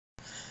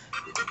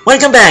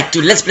Welcome back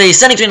to Let's Play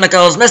Sonic Twin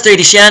Knuckles Master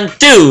Edition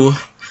 2!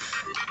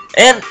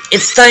 And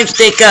it's time to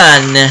take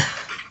on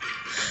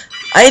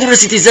Hyrule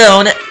City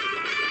Zone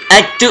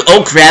Act 2.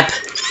 Oh crap!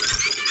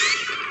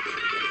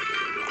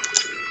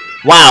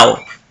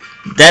 Wow!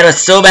 That was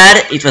so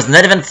bad, it was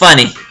not even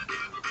funny.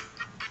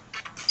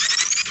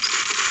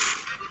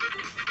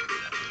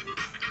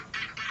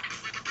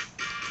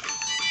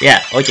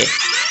 Yeah, okay.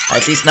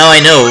 At least now I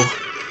know.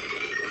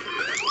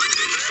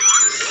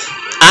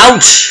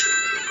 Ouch!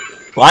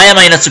 Why am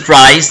I not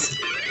surprised?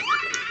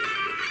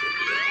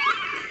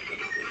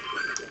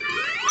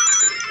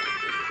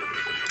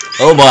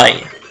 Oh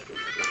boy.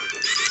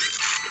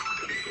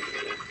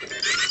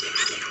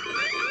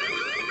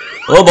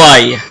 Oh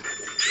boy.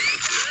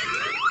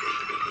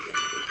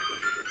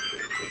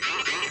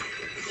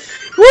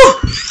 Woo!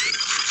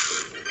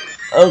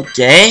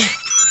 Okay.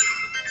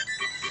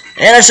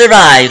 And I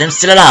survived. I'm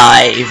still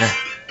alive.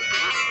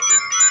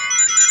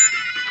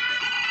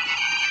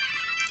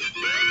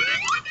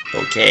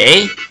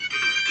 Okay.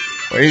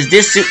 Where is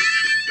this?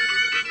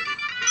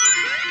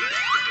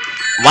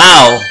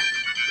 Wow.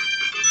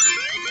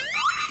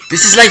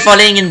 This is like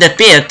falling in the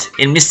pit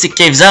in Mystic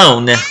Cave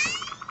Zone.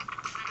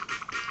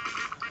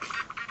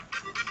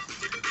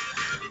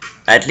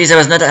 At least I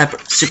was not a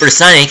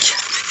supersonic.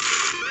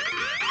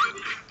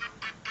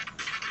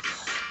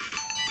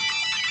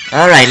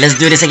 Alright, let's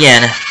do this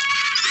again.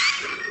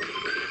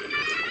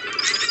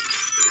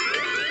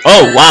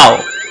 Oh,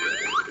 wow.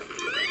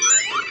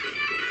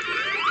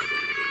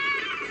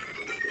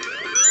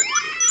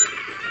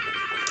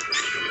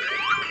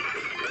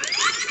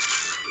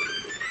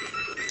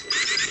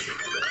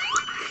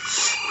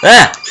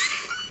 Ah!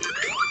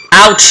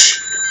 Ouch!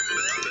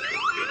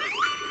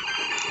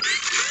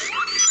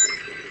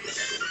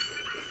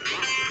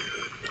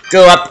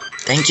 Go up,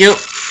 thank you.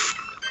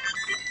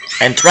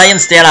 And try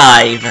and stay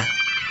alive.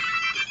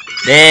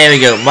 There we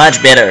go,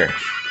 much better.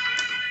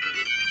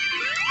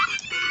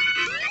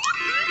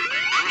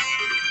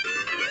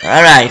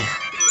 Alright.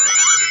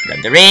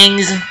 Grab the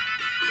rings.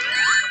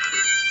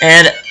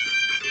 And...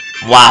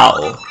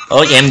 wow.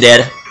 Okay, I'm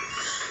dead.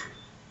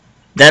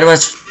 That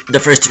was the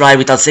first try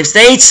without save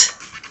states.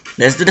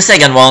 Let's do the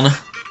second one.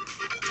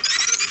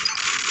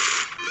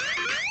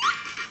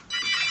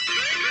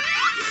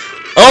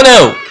 Oh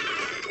no!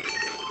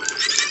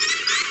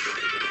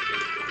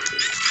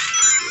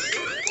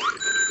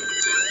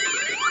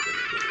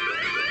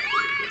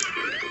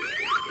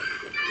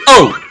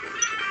 Oh!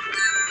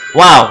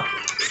 Wow!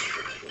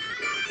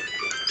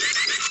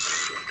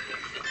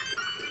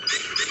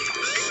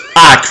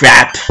 Ah,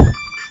 crap!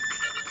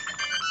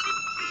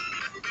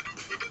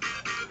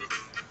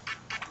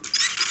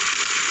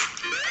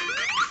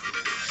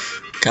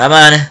 Come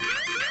on,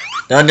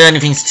 don't do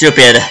anything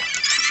stupid.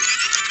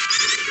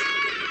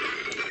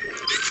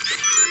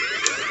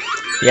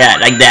 Yeah,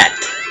 like that.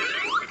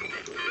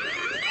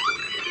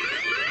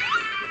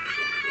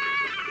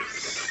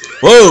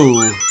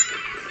 Whoa!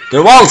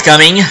 The wall's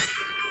coming.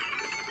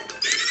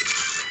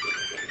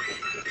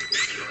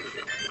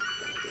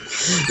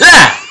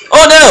 Ah!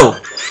 Oh no!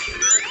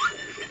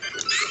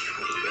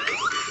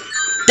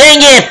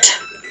 Dang it!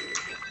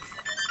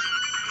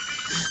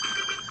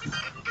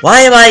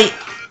 Why am I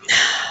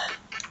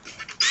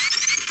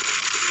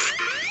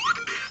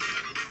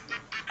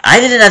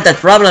didn't have that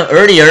problem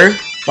earlier.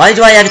 Why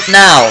do I have it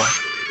now?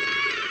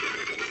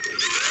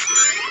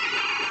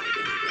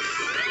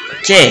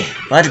 Okay,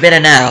 much better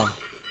now.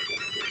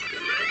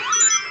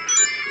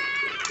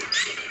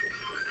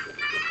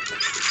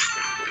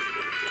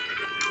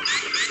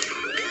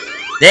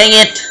 Dang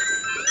it!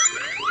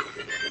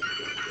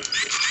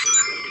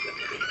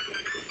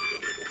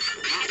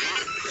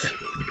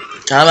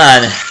 Come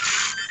on.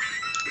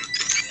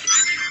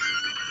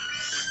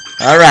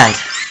 Alright,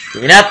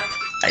 going up.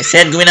 I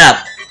said going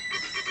up.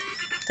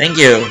 Thank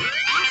you.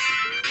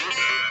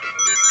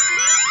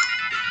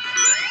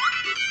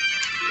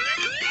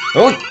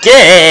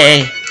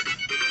 Okay.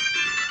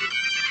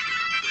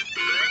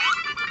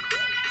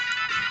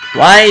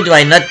 Why do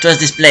I not trust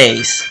this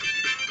place?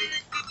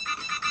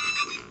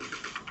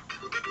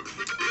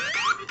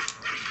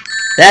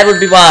 That would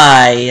be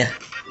why.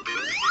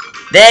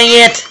 Dang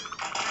it!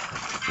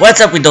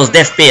 What's up with those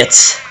death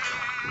pits?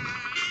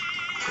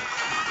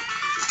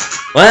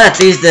 Well, at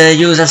least the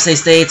use of save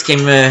states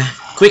came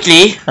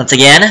quickly, once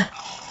again.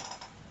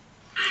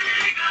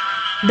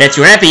 Bet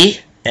you're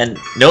happy. And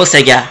no,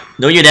 Sega.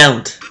 No, you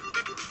don't.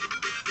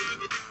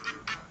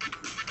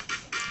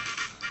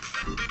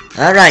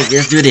 Alright,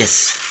 let's do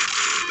this.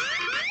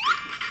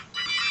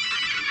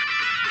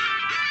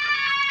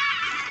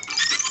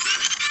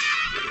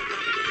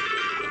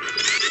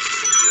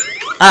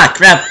 Ah,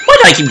 crap. Why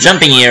do I keep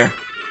jumping here?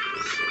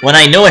 When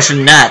I know I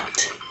should not.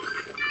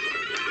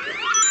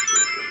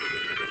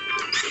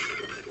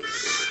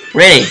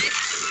 Really?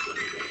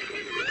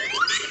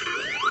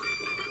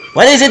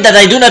 What is it that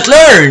I do not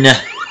learn?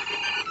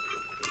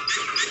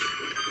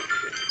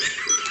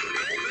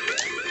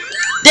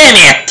 Damn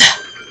it!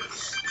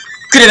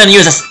 Could even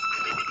use a...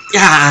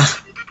 Yeah.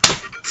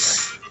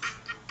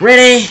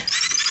 Really?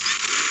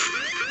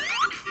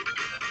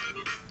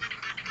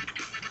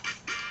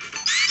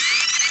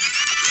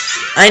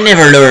 I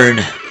never learn.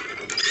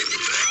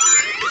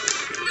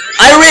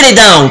 I really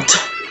don't.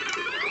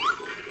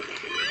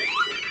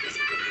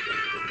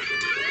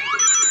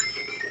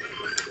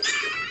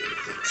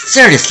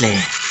 Seriously.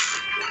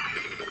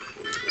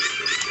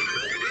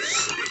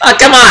 Oh,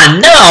 come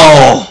on,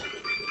 no!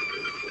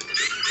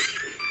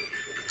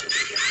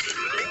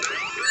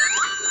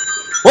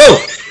 Whoa!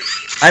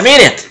 I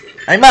made it!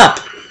 I'm up!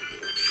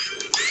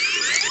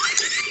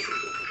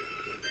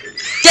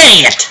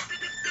 Dang it!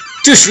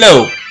 Too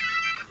slow!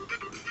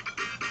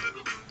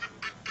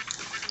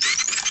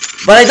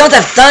 But I don't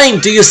have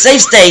time to use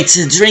save states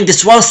during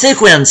this wall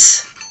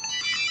sequence.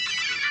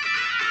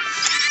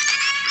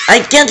 I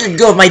can't let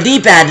go of my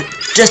D-pad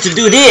just to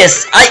do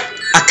this.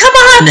 Come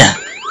on!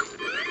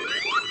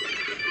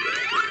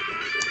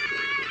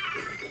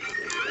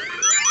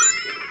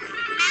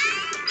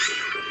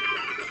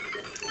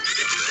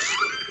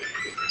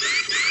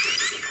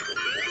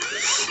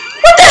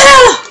 What the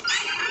hell?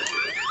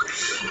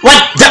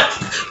 What the?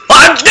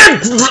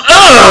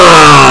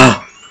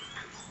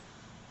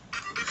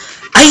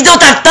 I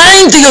don't have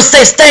time to use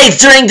save states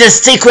during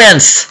this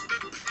sequence.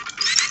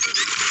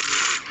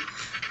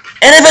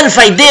 And even if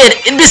I did,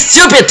 it'd be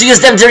stupid to use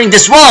them during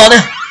this one.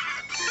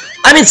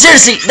 I mean,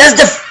 seriously,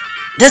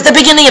 that's the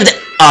beginning of the...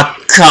 Oh,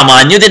 come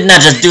on, you did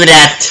not just do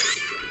that.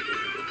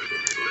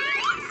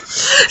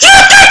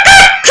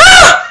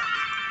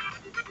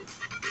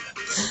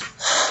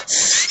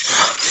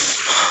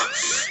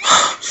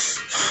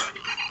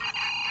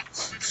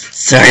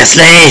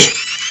 Seriously?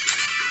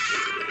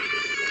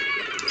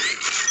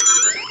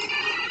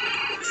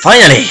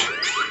 Finally.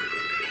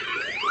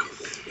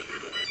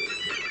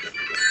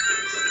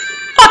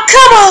 Oh,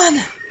 come on!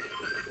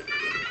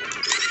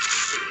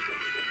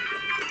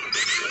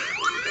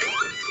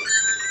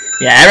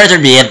 Yeah, I'd rather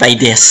be hit by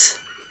this.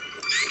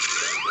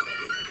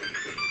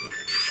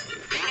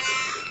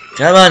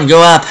 Come on,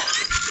 go up.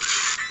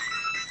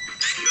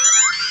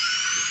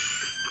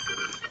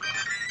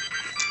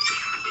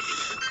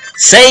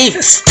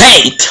 Save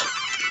state!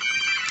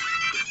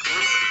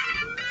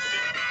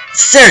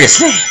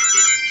 Seriously?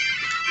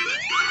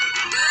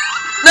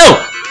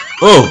 No!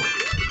 Oh.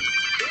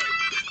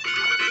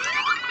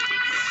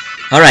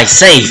 Alright,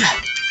 save.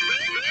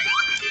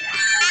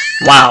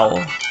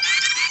 Wow.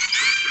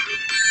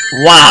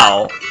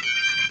 Wow.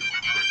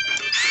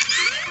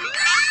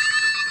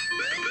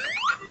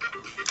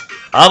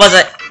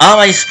 How am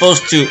I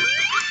supposed to...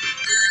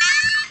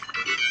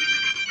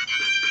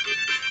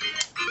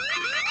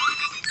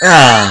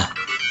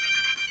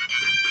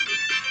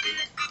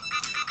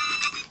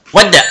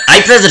 What the?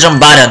 I pressed the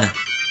jump button.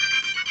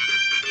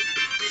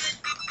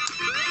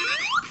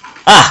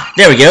 Ah,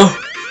 there we go.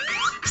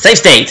 Save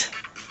state.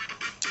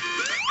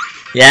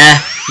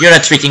 Yeah, you're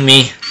not tricking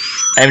me.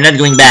 I'm not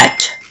going back.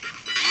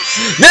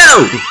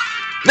 No!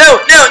 No,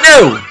 no,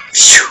 no!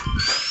 Phew.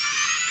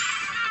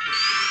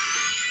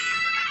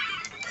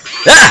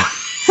 Ah!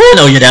 Oh,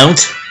 no, you don't.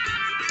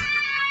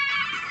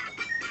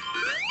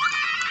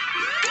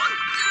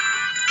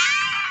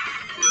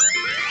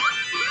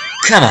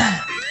 Come on.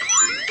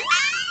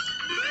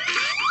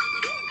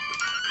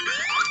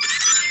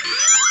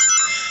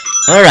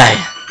 Alright.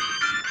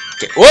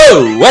 Okay.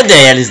 Whoa! What the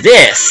hell is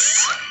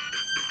this?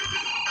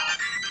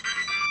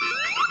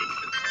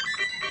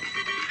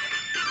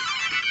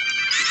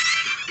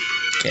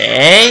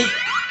 Okay.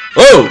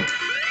 Whoa!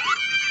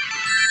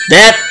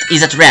 That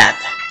is a trap.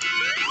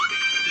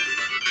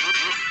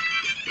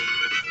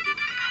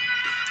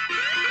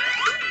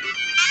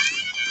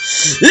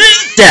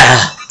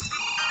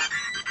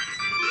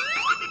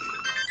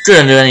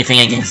 Couldn't do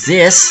anything against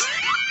this.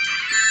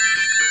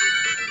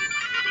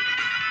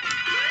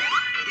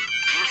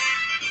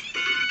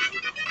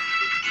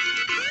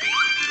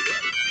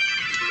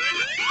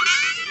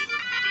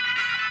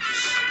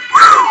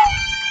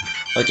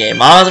 Okay,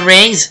 I'm out of the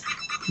rings,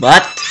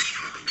 but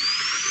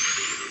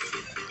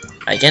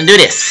I can do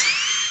this.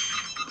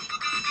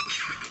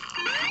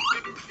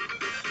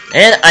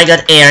 And I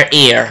got air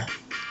here.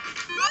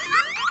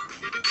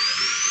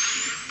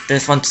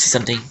 Just want to see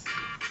something.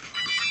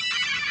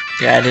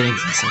 Yeah, I didn't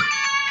think so.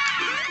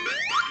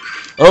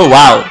 Oh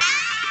wow,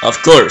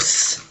 of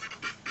course.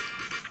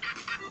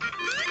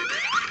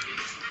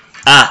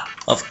 Ah,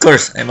 of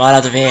course, I'm all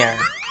out of air.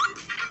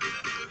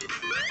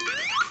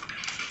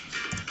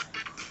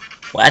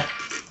 What?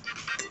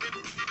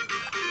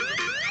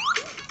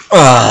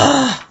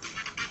 Ah.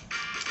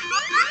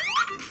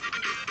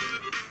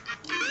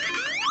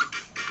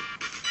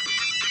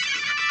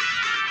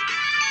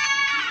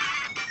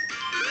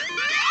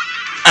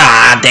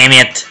 Ah, damn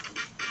it.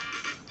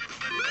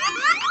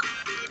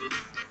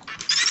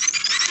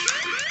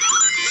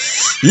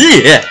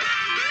 Yeah.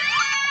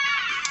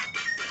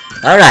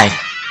 Alright.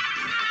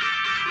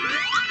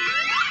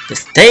 The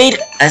state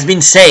has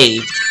been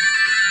saved.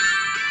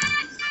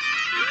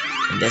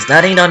 And there's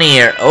nothing down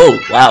here. Oh,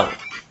 wow.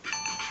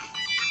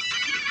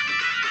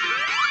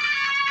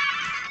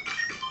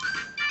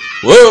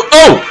 Whoa!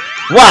 Oh!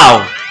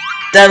 Wow!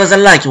 That was a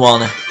lucky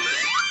one.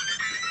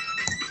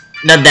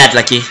 Not that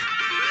lucky.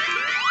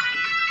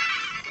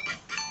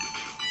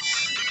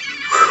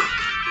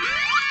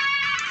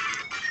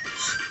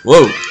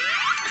 Whoa!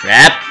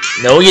 Crap!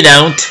 No, you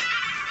don't.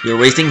 You're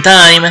wasting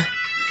time.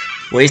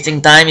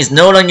 Wasting time is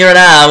no longer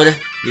allowed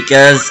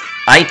because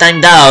I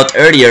timed out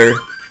earlier.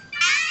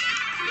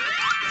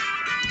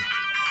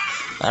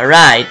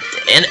 Alright,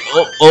 and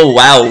oh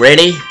wow,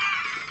 ready?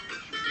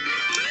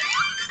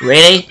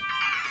 Ready?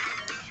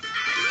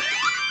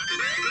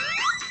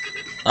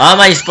 How am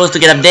I supposed to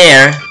get up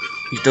there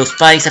if those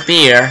spikes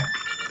appear?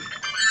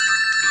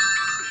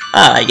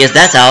 Ah, I guess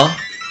that's how.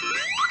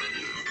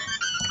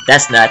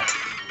 That's not.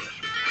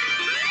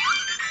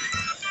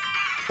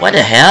 What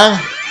the hell?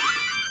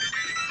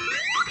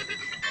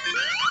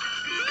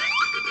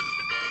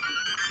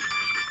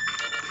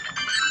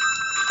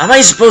 Am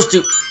I supposed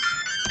to...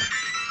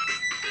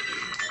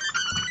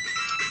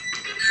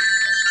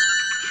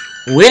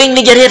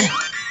 willingly get hit?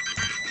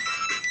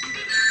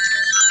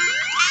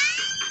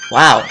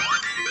 Wow.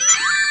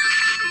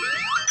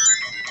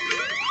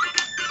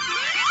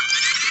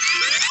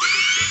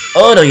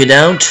 Oh no, you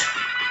don't.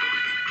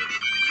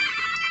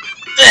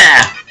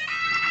 Ah.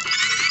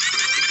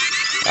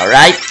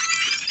 Alright.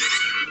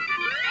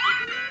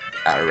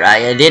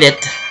 Alright, I did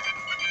it.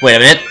 Wait a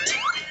minute.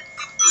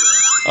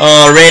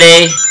 Oh,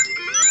 really?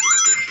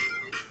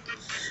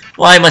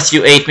 Why must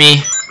you hate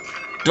me?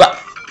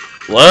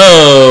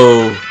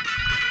 Whoa!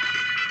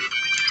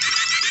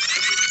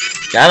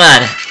 Come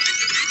on.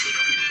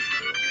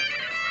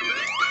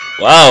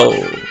 Whoa.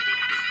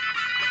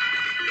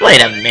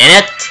 Wait a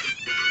minute.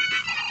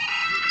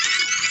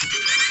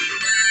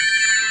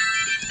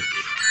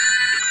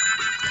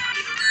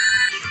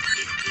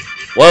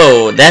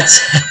 Whoa, that's...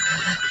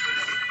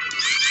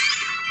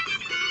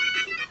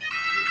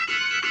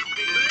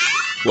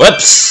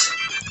 Whoops.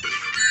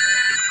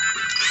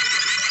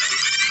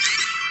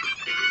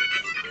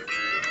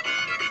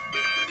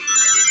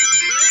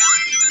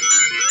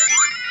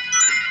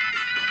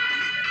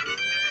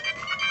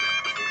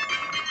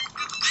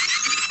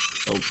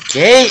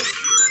 Okay.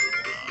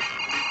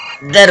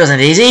 That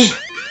wasn't easy.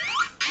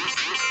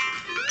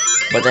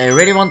 But I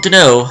really want to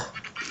know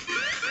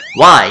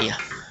why.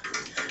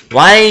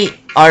 Why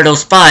are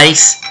those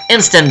spikes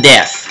instant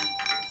death?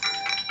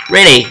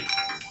 Really?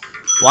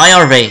 Why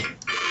are they?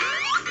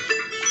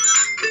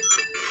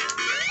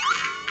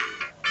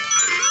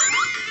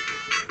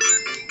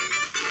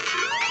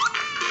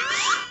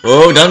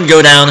 Oh, don't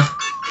go down.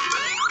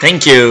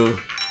 Thank you.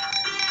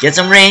 Get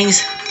some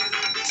rings.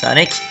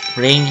 Sonic,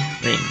 ring,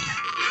 ring.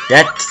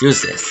 That's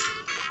useless.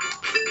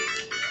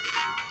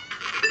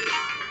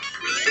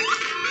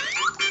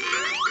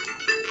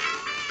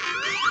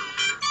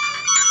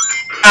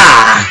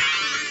 Ah!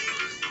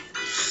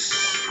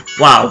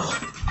 Wow.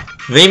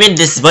 We made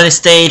this bonus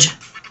stage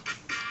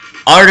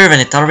harder than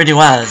it already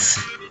was.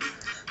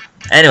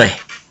 Anyway.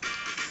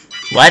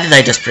 Why did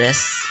I just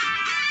press?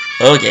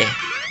 Okay.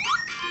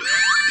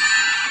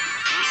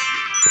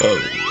 Whoa.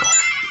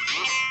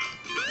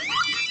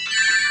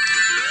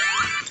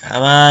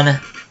 Come on.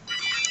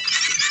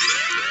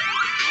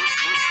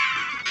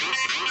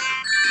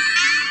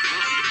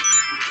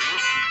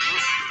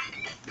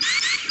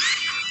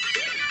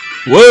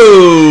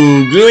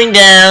 Whoa! Going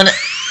down.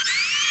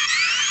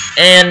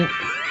 And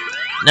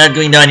not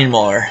going down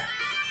anymore.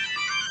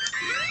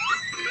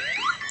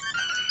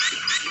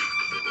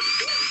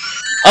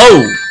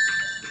 Oh!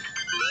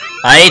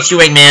 I hate you,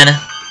 Eggman.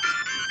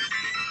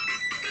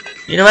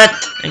 You know what?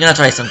 I'm gonna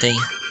try something.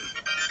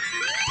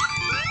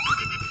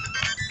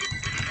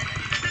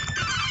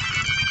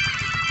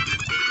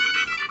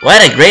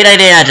 What a great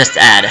idea I just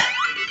had.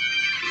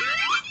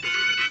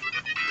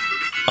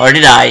 Or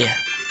did I?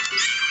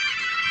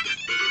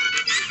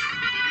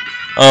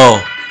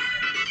 Oh.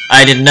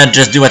 I did not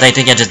just do what I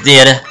think I just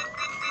did.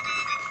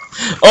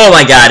 Oh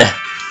my god.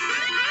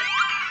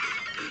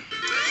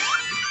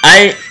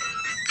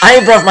 I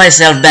brought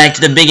myself back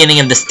to the beginning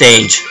of the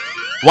stage.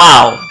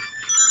 Wow.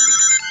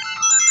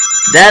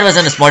 That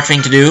wasn't a smart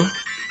thing to do.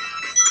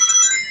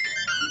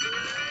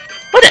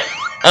 What the?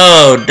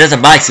 Oh, there's a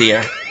box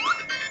here.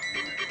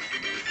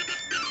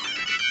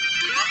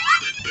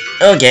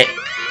 Okay.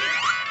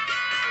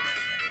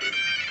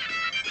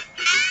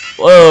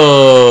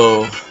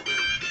 Whoa.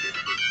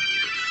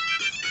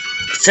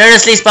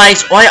 Seriously,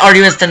 Spikes, why are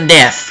you instant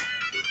death?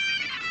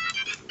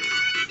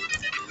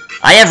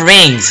 I have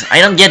rings. I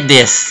don't get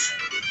this.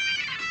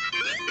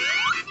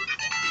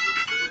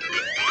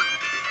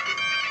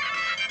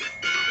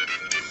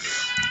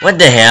 What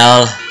the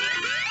hell?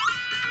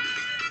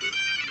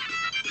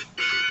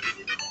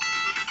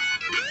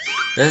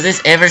 Does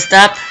this ever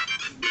stop?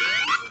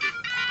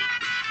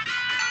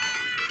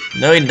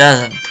 No, it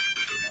doesn't.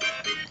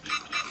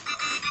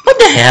 What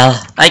the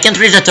hell? I can't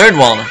reach the third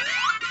one.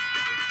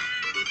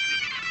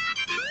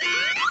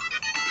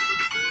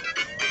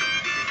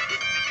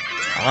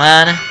 Come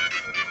on.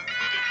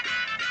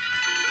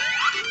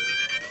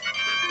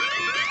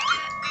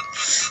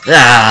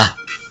 Ah.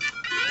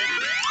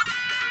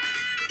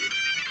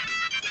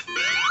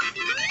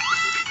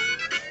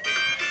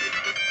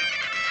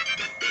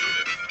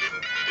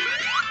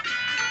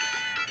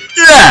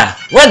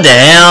 What the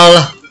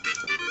hell?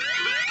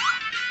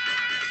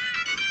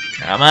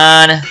 Come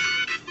on.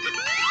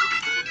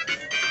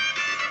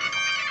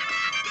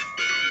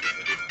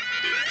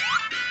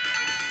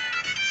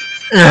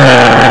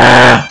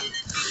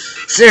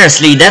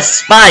 Seriously, that's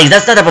spikes.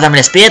 That's not a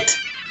bottomless pit.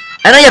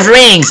 And I have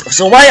rings,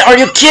 so why are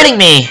you kidding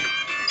me?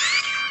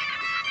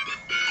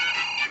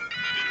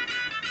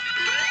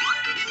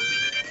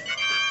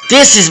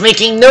 This is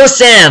making no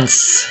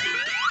sense.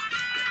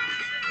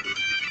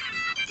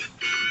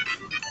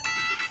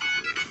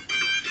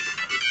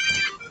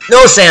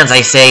 No sense, I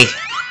say.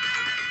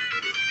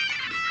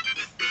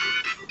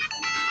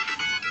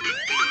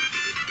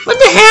 What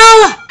the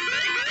hell?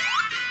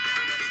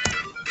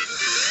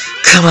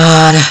 Come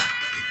on.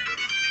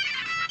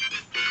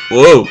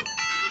 Whoa.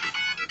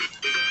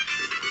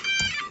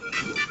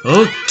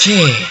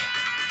 Okay.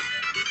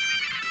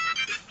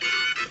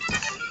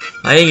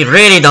 I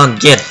really don't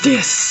get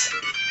this.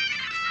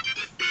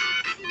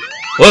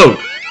 Whoa.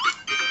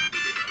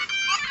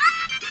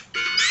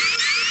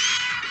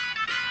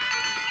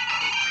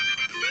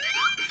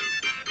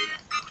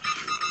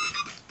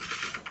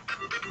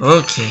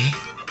 Okay.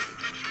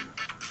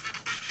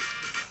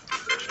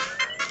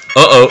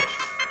 Uh-oh.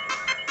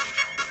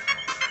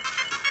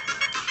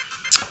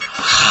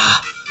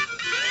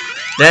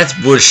 That's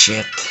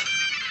bullshit.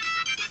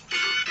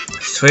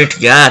 I swear to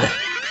God.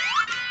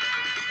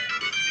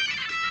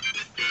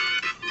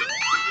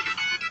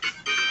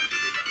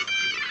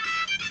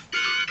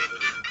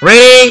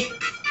 Ready?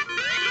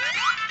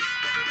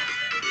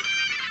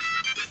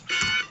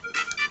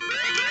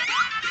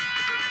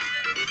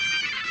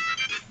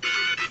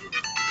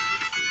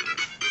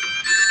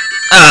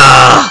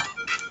 Ah!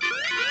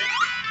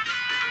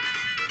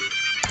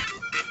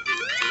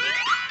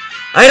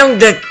 I don't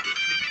get.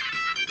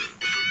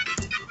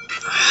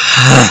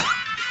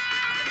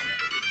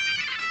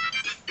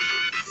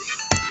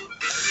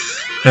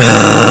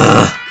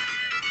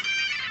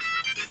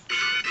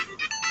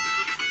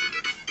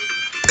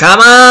 Come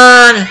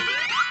on!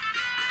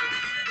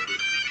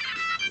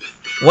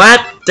 What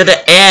the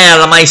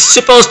hell am I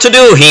supposed to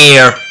do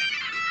here?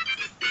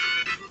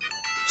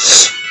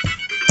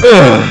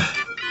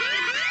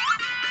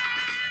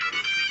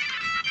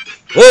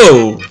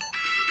 Whoa!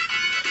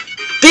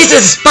 This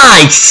is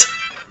spikes,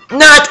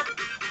 not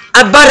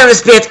a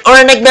bottomless pit or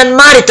an Eggman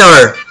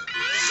monitor.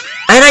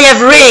 And I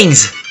have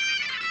rings.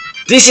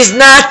 This is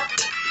not.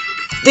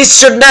 This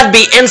should not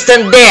be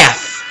instant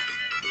death.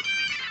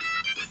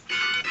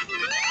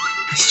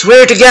 I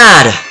swear to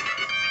God.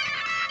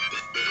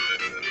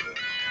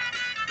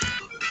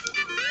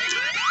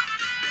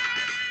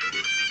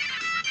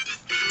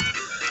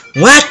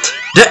 What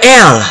the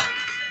hell?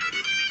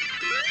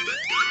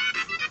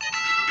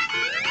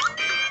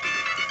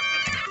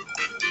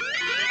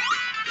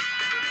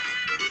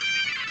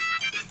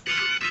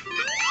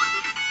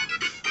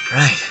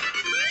 Right.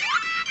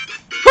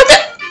 What the?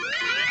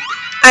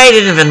 I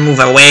didn't even move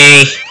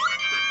away.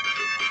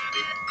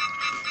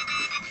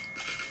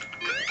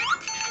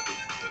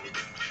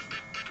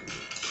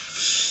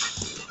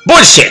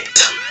 Bullshit!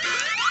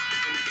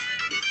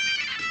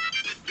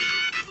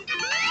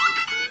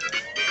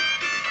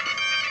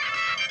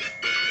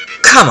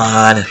 Come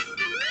on.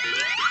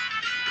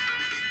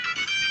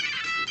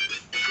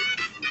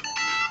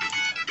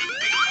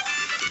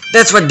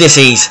 That's what this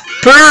is.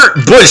 Pure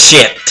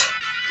bullshit.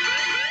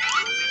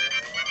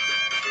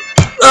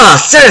 Ah,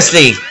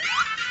 seriously.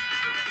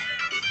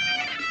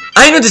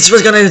 I knew this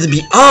was gonna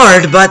be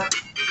hard, but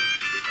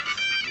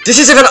this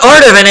is even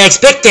harder than I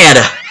expected.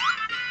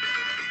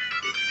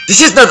 This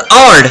is not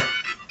hard.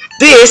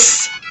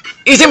 This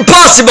is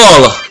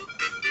impossible.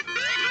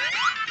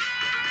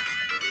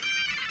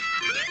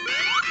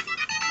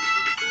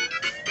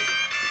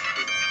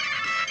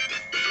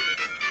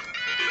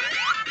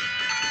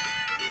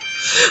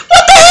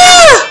 What the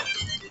hell?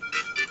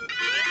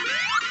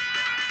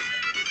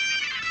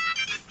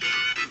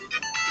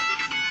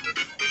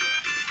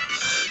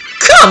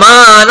 Come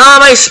on, how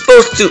am I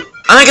supposed to?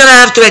 Am I gonna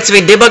have to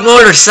activate debug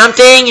mode or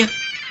something?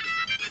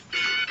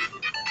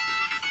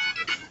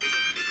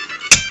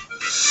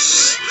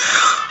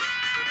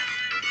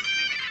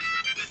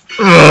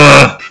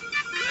 Ugh.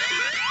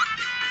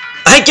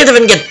 I can't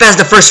even get past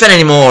the first fan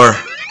anymore.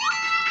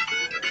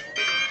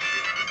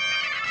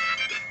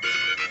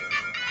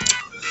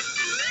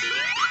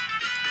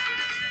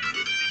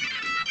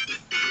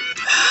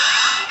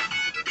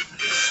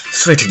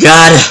 Swear to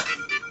God.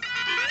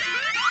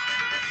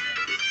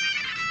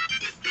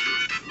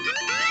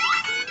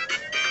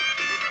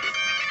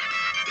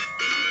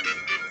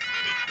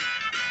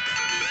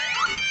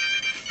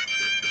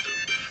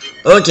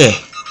 Okay,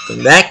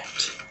 going back.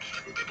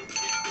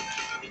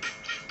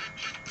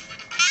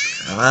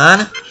 Come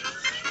on.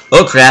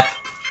 Oh crap.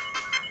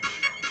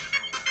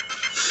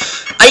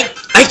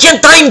 I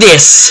can't time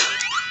this.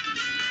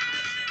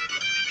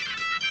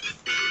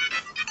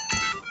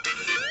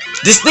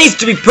 This needs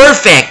to be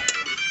perfect,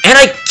 and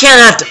I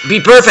cannot be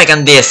perfect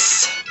on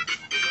this.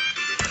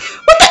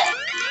 What the?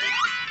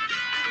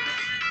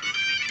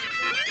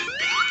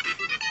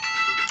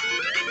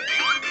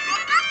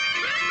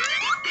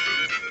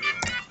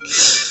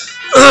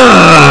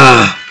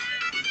 Ugh.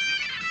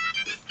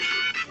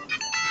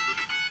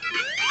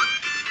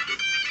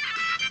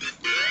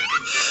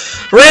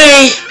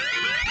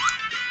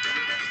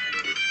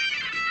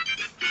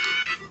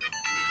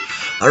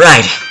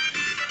 Alright.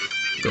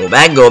 Go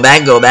back, go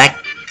back, go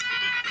back.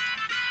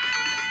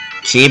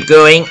 Keep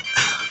going.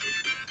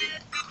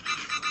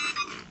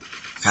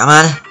 Come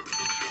on.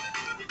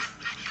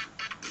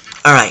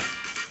 Alright.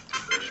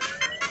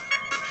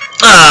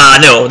 Ah,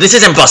 no, this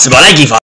is impossible. I give up.